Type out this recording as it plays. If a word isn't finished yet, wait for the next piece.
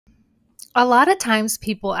A lot of times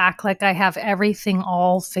people act like I have everything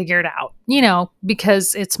all figured out,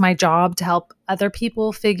 because it's my job to help other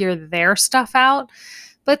people figure their stuff out.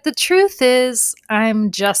 But the truth is,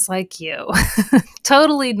 I'm just like you,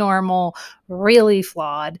 totally normal, really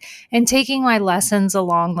flawed, and taking my lessons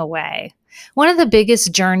along the way. One of the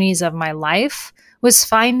biggest journeys of my life was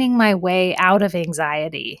finding my way out of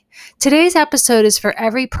anxiety. Today's episode is for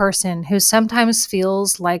every person who sometimes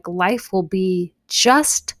feels like life will be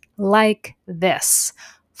just like this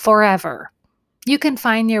forever. You can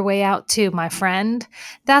find your way out too, my friend.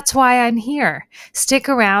 That's why I'm here. Stick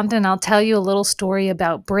around and I'll tell you a little story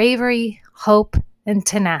about bravery, hope, and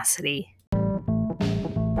tenacity.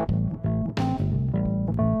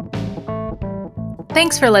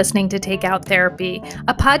 Thanks for listening to Take Out Therapy,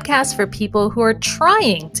 a podcast for people who are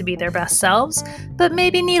trying to be their best selves, but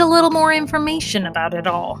maybe need a little more information about it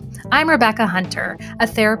all. I'm Rebecca Hunter, a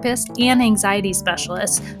therapist and anxiety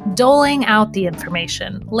specialist, doling out the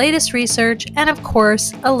information, latest research, and of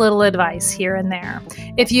course, a little advice here and there.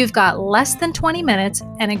 If you've got less than 20 minutes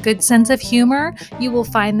and a good sense of humor, you will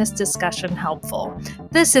find this discussion helpful.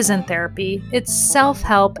 This isn't therapy, it's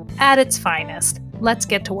self-help at its finest. Let's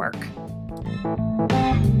get to work.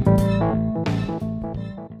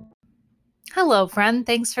 Hello, friend.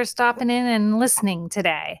 Thanks for stopping in and listening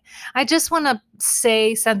today. I just want to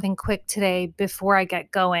say something quick today before I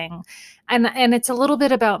get going, and it's a little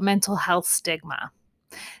bit about mental health stigma.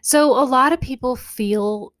 So a lot of people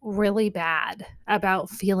feel really bad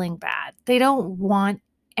about feeling bad. They don't want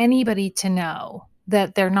anybody to know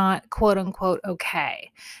that they're not quote unquote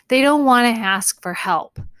okay. They don't want to ask for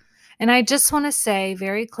help. And I just want to say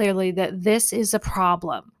very clearly that this is a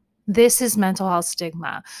problem. This is mental health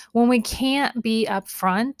stigma. When we can't be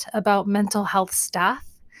upfront about mental health stuff,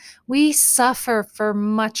 we suffer for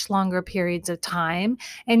much longer periods of time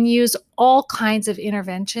and use all kinds of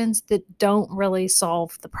interventions that don't really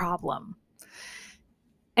solve the problem.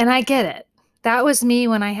 And I get it. That was me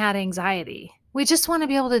when I had anxiety. We just want to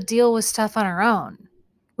be able to deal with stuff on our own.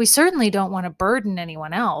 We certainly don't want to burden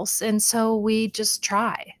anyone else, and so we just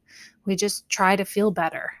try. We just try to feel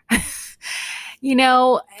better.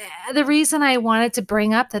 The reason I wanted to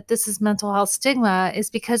bring up that this is mental health stigma is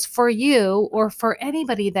because for you or for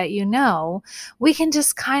anybody that you know, we can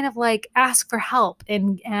just kind of like ask for help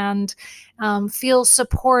and feel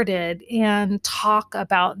supported and talk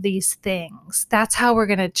about these things. That's how we're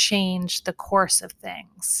going to change the course of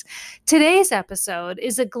things. Today's episode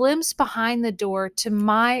is a glimpse behind the door to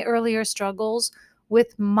my earlier struggles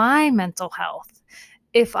with my mental health.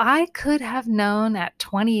 If I could have known at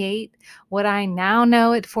 28 what I now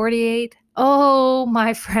know at 48, oh,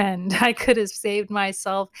 my friend, I could have saved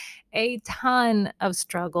myself a ton of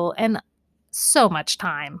struggle and so much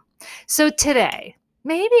time. So today,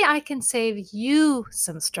 maybe I can save you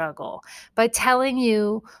some struggle by telling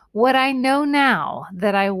you what I know now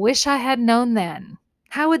that I wish I had known then.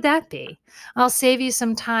 How would that be? I'll save you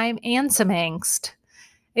some time and some angst.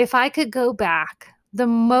 If I could go back, the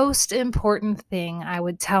most important thing I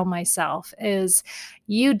would tell myself is,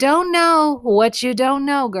 you don't know what you don't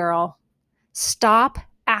know, girl. Stop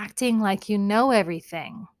acting like you know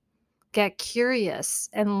everything. Get curious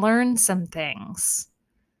and learn some things.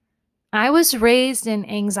 I was raised in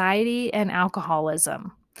anxiety and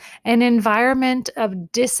alcoholism, an environment of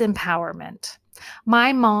disempowerment.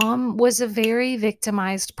 My mom was a very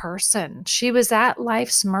victimized person. She was at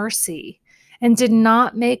life's mercy and did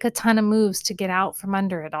not make a ton of moves to get out from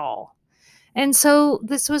under it all. And so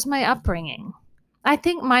this was my upbringing. I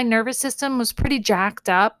think my nervous system was pretty jacked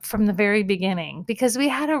up from the very beginning because we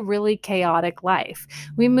had a really chaotic life.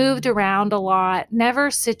 We moved around a lot,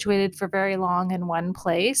 never situated for very long in one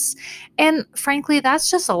place. And frankly,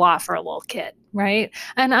 that's just a lot for a little kid, right?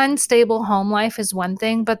 An unstable home life is one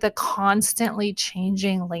thing, but the constantly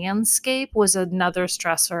changing landscape was another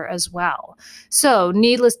stressor as well. So,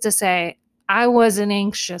 needless to say, I was an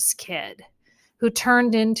anxious kid who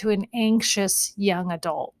turned into an anxious young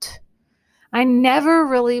adult. I never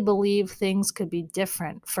really believed things could be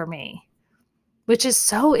different for me, which is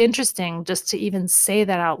so interesting just to even say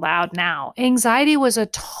that out loud now. Anxiety was a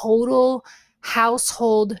total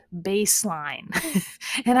household baseline,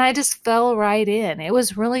 and I just fell right in. It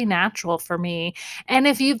was really natural for me. And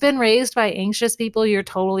if you've been raised by anxious people, you're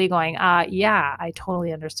totally going, yeah, I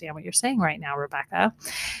totally understand what you're saying right now, Rebecca.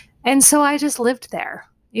 And so I just lived there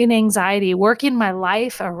in anxiety, working my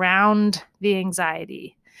life around the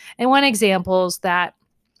anxiety. And one example is that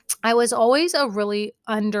I was always a really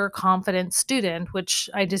underconfident student, which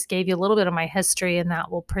I just gave you a little bit of my history, and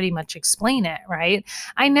that will pretty much explain it, right?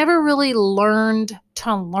 I never really learned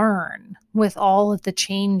to learn with all of the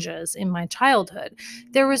changes in my childhood.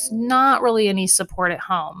 There was not really any support at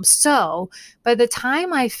home. So by the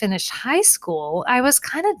time I finished high school, I was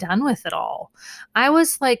kind of done with it all. I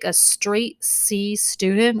was like a straight C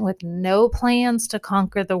student with no plans to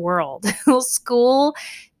conquer the world. School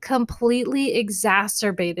completely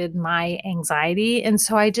exacerbated my anxiety. And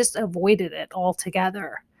so I just avoided it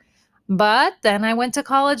altogether. But then I went to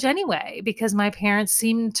college anyway because my parents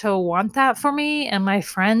seemed to want that for me and my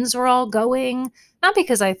friends were all going. Not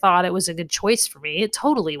because I thought it was a good choice for me, it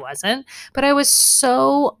totally wasn't, but I was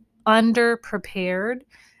so underprepared.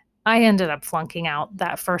 I ended up flunking out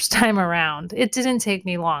that first time around. It didn't take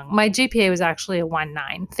me long. My GPA was actually a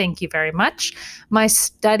 1.9. Thank you very much. My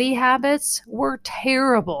study habits were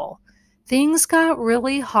terrible. Things got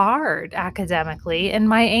really hard academically, and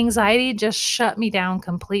my anxiety just shut me down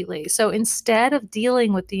completely. So instead of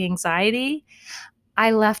dealing with the anxiety,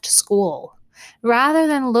 I left school. Rather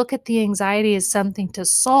than look at the anxiety as something to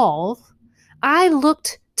solve, I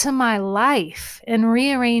looked to my life and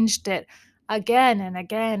rearranged it again and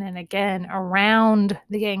again and again around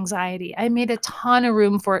the anxiety. I made a ton of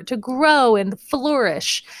room for it to grow and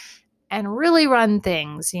flourish and really run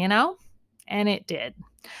things, you know? And it did.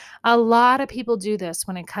 A lot of people do this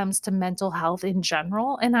when it comes to mental health in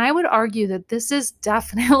general. And I would argue that this is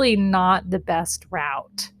definitely not the best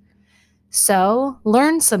route. So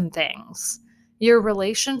learn some things. Your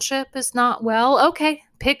relationship is not well. Okay,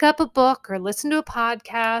 pick up a book or listen to a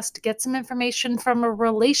podcast, get some information from a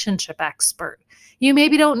relationship expert. You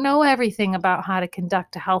maybe don't know everything about how to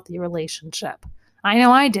conduct a healthy relationship. I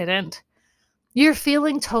know I didn't. You're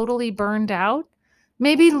feeling totally burned out.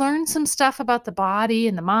 Maybe learn some stuff about the body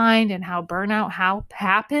and the mind and how burnout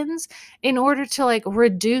happens in order to like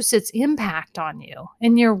reduce its impact on you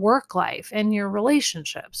in your work life and your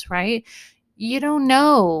relationships, right? You don't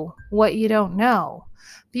know what you don't know.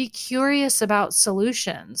 Be curious about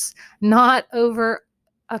solutions, not over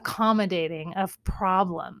accommodating of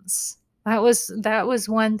problems. That was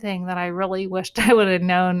one thing that I really wished I would have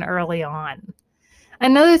known early on.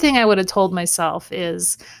 Another thing I would have told myself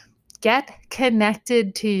is get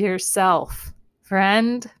connected to yourself,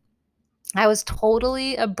 friend. I was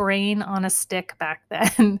totally a brain on a stick back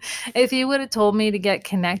then. If you would have told me to get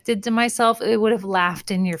connected to myself, it would have laughed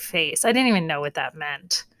in your face. I didn't even know what that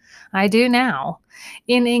meant. I do now.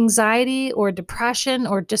 In anxiety or depression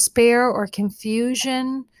or despair or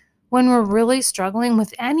confusion, when we're really struggling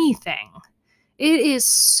with anything, it is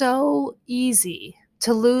so easy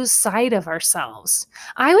to lose sight of ourselves.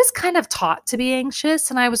 I was kind of taught to be anxious,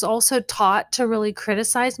 and I was also taught to really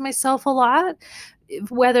criticize myself a lot,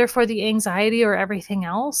 whether for the anxiety or everything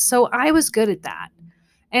else. So I was good at that.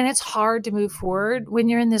 And it's hard to move forward when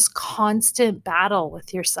you're in this constant battle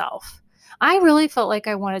with yourself. I really felt like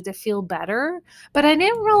I wanted to feel better, but I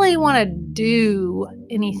didn't really want to do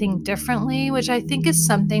anything differently, which I think is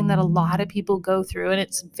something that a lot of people go through, and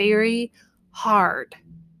it's very hard.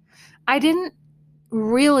 I didn't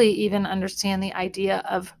really even understand the idea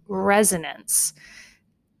of resonance.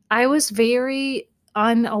 I was very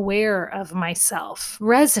unaware of myself.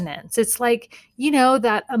 Resonance. It's like,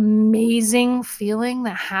 that amazing feeling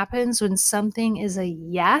that happens when something is a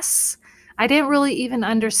yes. I didn't really even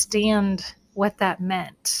understand what that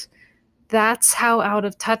meant. That's how out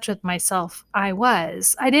of touch with myself I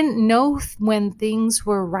was. I didn't know when things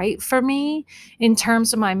were right for me in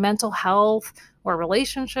terms of my mental health or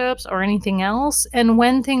relationships or anything else, and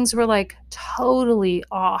when things were like totally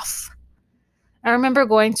off. I remember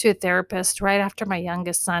going to a therapist right after my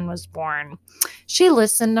youngest son was born. She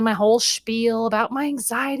listened to my whole spiel about my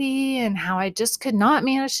anxiety and how I just could not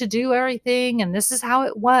manage to do everything, and this is how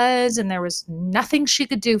it was, and there was nothing she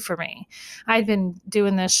could do for me. I'd been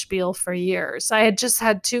doing this spiel for years. I had just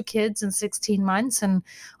had 2 kids in 16 months, and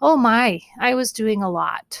oh my, I was doing a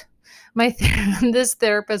lot. This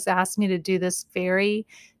therapist asked me to do this very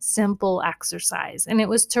simple exercise, and it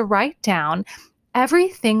was to write down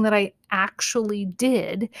everything that I actually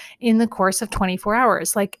did in the course of 24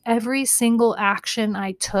 hours, like every single action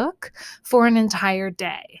I took for an entire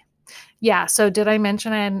day. Yeah, so did I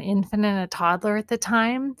mention I had an infant and a toddler at the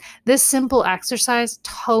time? This simple exercise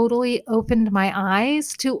totally opened my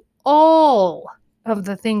eyes to all of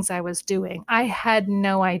the things I was doing. I had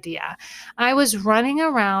no idea. I was running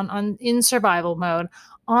around in survival mode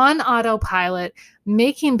on autopilot,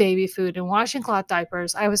 making baby food and washing cloth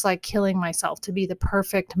diapers. I was like killing myself to be the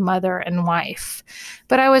perfect mother and wife.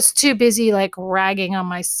 But I was too busy like ragging on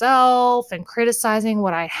myself and criticizing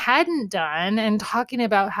what I hadn't done and talking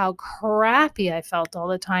about how crappy I felt all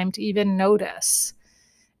the time to even notice.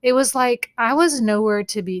 It was like I was nowhere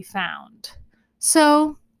to be found.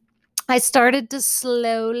 So I started to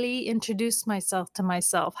slowly introduce myself to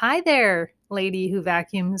myself. Hi there, lady who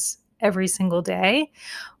vacuums every single day.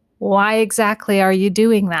 Why exactly are you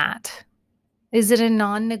doing that? Is it a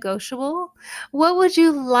non negotiable? What would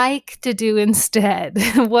you like to do instead?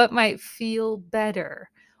 What might feel better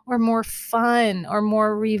or more fun or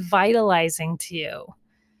more revitalizing to you?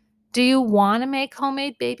 Do you want to make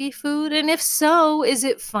homemade baby food? And if so, is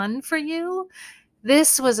it fun for you?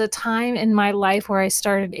 This was a time in my life where I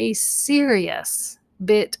started a serious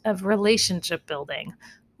bit of relationship building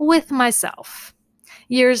with myself.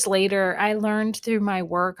 Years later, I learned through my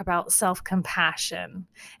work about self compassion,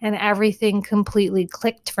 and everything completely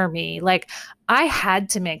clicked for me. Like, I had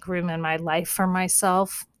to make room in my life for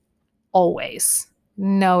myself always,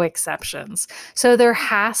 no exceptions. So there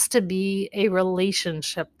has to be a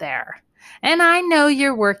relationship there. And I know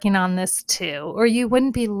you're working on this too, or you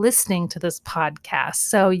wouldn't be listening to this podcast.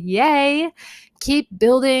 So, yay, keep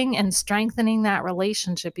building and strengthening that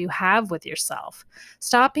relationship you have with yourself.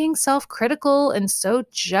 Stop being self critical and so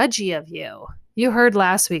judgy of you. You heard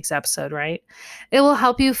last week's episode, right? It will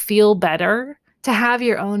help you feel better to have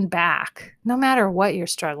your own back, no matter what you're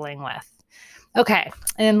struggling with. Okay.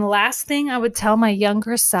 And the last thing I would tell my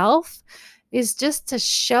younger self is just to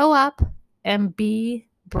show up and be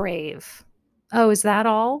brave. Oh, is that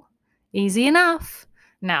all? Easy enough.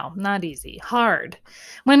 No, not easy. Hard.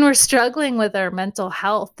 When we're struggling with our mental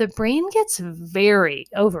health, the brain gets very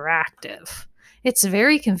overactive. It's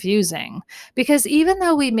very confusing because even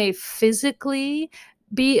though we may physically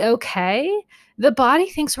be okay, the body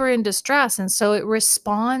thinks we're in distress, and so it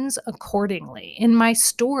responds accordingly. In my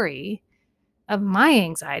story, of my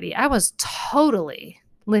anxiety, I was totally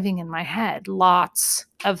living in my head. Lots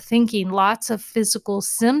of thinking, lots of physical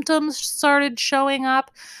symptoms started showing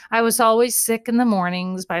up. I was always sick in the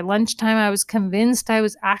mornings. By lunchtime, I was convinced I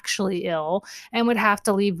was actually ill and would have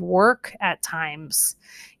to leave work at times.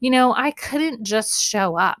 I couldn't just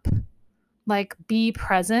show up, like be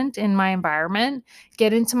present in my environment,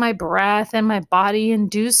 get into my breath and my body and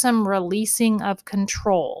do some releasing of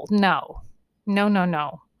control. No, no, no,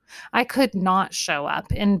 no. I could not show up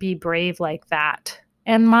and be brave like that.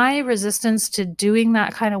 And my resistance to doing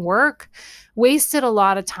that kind of work wasted a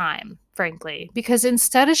lot of time, frankly, because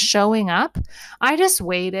instead of showing up, I just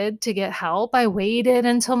waited to get help. I waited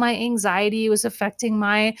until my anxiety was affecting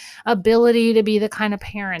my ability to be the kind of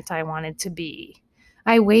parent I wanted to be.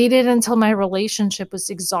 I waited until my relationship was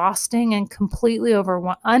exhausting and completely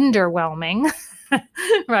underwhelming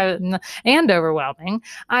and overwhelming.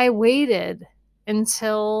 I waited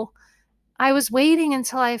until I was waiting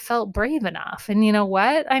until I felt brave enough. And you know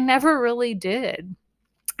what? I never really did.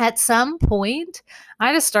 At some point,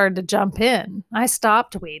 I just started to jump in. I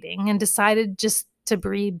stopped waiting and decided just to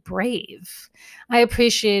be brave. I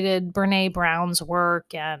appreciated Brene Brown's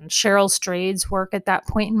work and Cheryl Strayed's work at that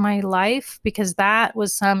point in my life because that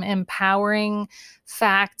was some empowering,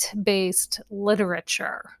 fact-based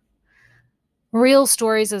literature. Real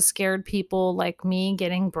stories of scared people like me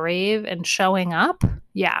getting brave and showing up?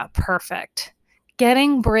 Yeah, perfect.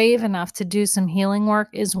 Getting brave enough to do some healing work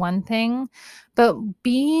is one thing, but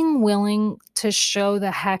being willing to show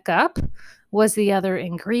the heck up was the other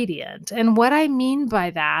ingredient. And what I mean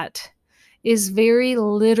by that is very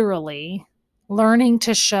literally learning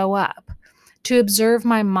to show up, to observe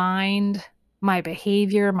my mind, my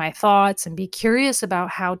behavior, my thoughts, and be curious about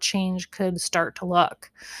how change could start to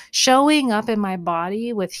look. Showing up in my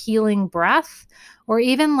body with healing breath, or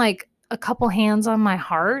even like a couple hands on my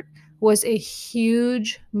heart, was a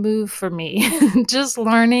huge move for me. Just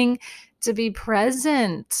learning to be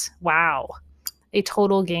present. Wow, a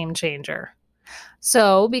total game changer.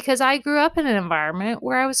 So, because I grew up in an environment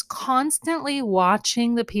where I was constantly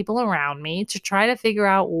watching the people around me to try to figure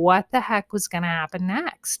out what the heck was going to happen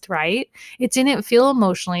next, right? It didn't feel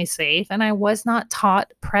emotionally safe, and I was not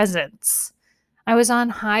taught presence. I was on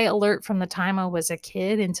high alert from the time I was a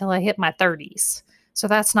kid until I hit my 30s. So,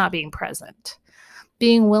 that's not being present.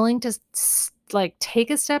 Being willing to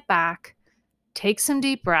take a step back, take some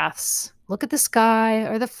deep breaths, look at the sky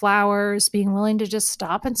or the flowers, being willing to just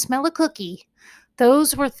stop and smell a cookie.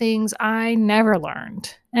 Those were things I never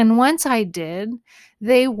learned. And once I did,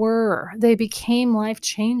 they became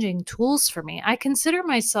life-changing tools for me. I consider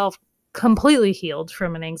myself completely healed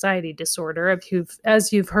from an anxiety disorder,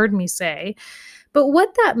 as you've heard me say. But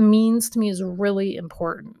what that means to me is really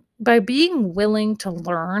important. By being willing to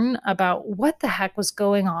learn about what the heck was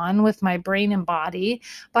going on with my brain and body,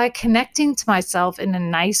 by connecting to myself in a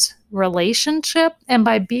nice relationship, and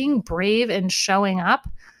by being brave and showing up,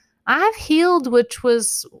 I've healed, which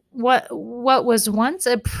was what was once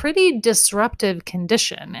a pretty disruptive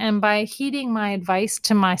condition. And by heeding my advice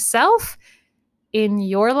to myself in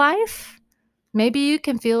your life, maybe you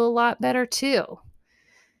can feel a lot better too.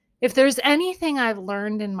 If there's anything I've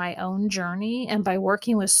learned in my own journey and by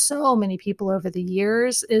working with so many people over the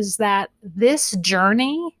years, is that this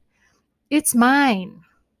journey, it's mine.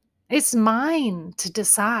 It's mine to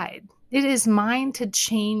decide. It is mine to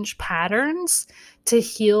change patterns, to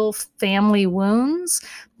heal family wounds.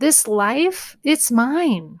 This life, it's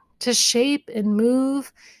mine to shape and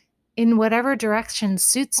move in whatever direction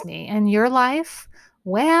suits me. And your life,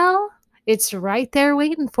 well, it's right there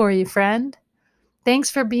waiting for you, friend.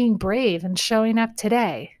 Thanks for being brave and showing up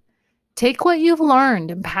today. Take what you've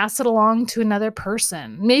learned and pass it along to another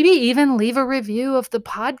person. Maybe even leave a review of the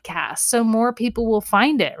podcast so more people will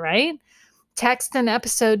find it, right? Text an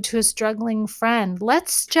episode to a struggling friend.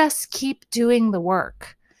 Let's just keep doing the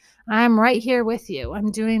work. I'm right here with you.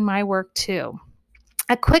 I'm doing my work too.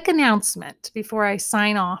 A quick announcement before I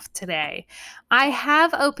sign off today. I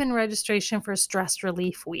have open registration for Stress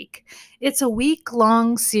Relief Week. It's a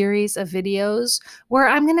week-long series of videos where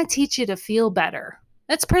I'm going to teach you to feel better.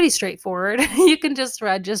 It's pretty straightforward. You can just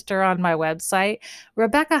register on my website,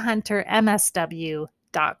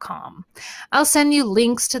 RebeccaHunterMSW.com. I'll send you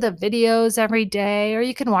links to the videos every day, or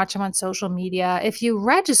you can watch them on social media. If you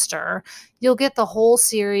register, you'll get the whole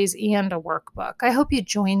series and a workbook. I hope you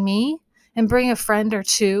join me and bring a friend or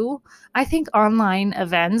two. I think online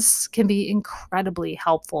events can be incredibly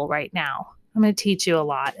helpful right now. I'm going to teach you a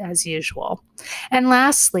lot, as usual. And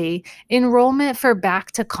lastly, enrollment for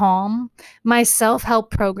Back to Calm, my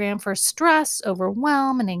self-help program for stress,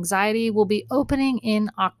 overwhelm, and anxiety, will be opening in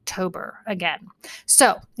October again.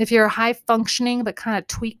 So if you're a high-functioning but kind of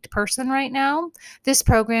tweaked person right now, this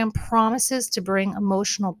program promises to bring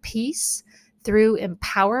emotional peace through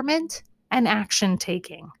empowerment and action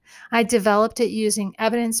taking. I developed it using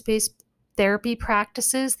evidence-based therapy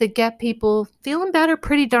practices that get people feeling better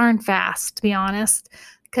pretty darn fast, to be honest,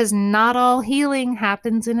 because not all healing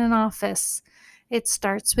happens in an office. It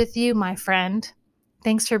starts with you, my friend.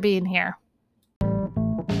 Thanks for being here.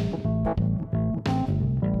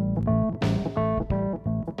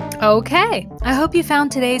 Okay, I hope you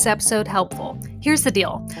found today's episode helpful. Here's the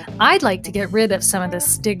deal. I'd like to get rid of some of the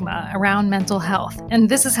stigma around mental health, and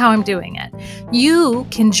this is how I'm doing it. You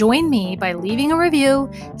can join me by leaving a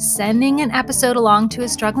review, sending an episode along to a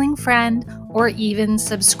struggling friend, or even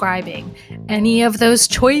subscribing. Any of those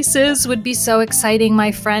choices would be so exciting,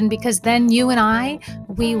 my friend, because then you and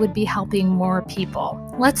we would be helping more people.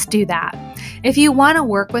 Let's do that. If you want to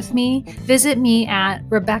work with me, visit me at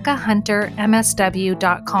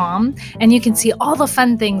RebeccaHunterMSW.com, and you can see all the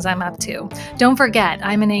fun things I'm up to. Don't forget,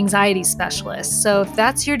 I'm an anxiety specialist, so if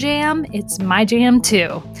that's your jam, it's my jam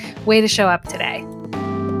too. Way to show up today.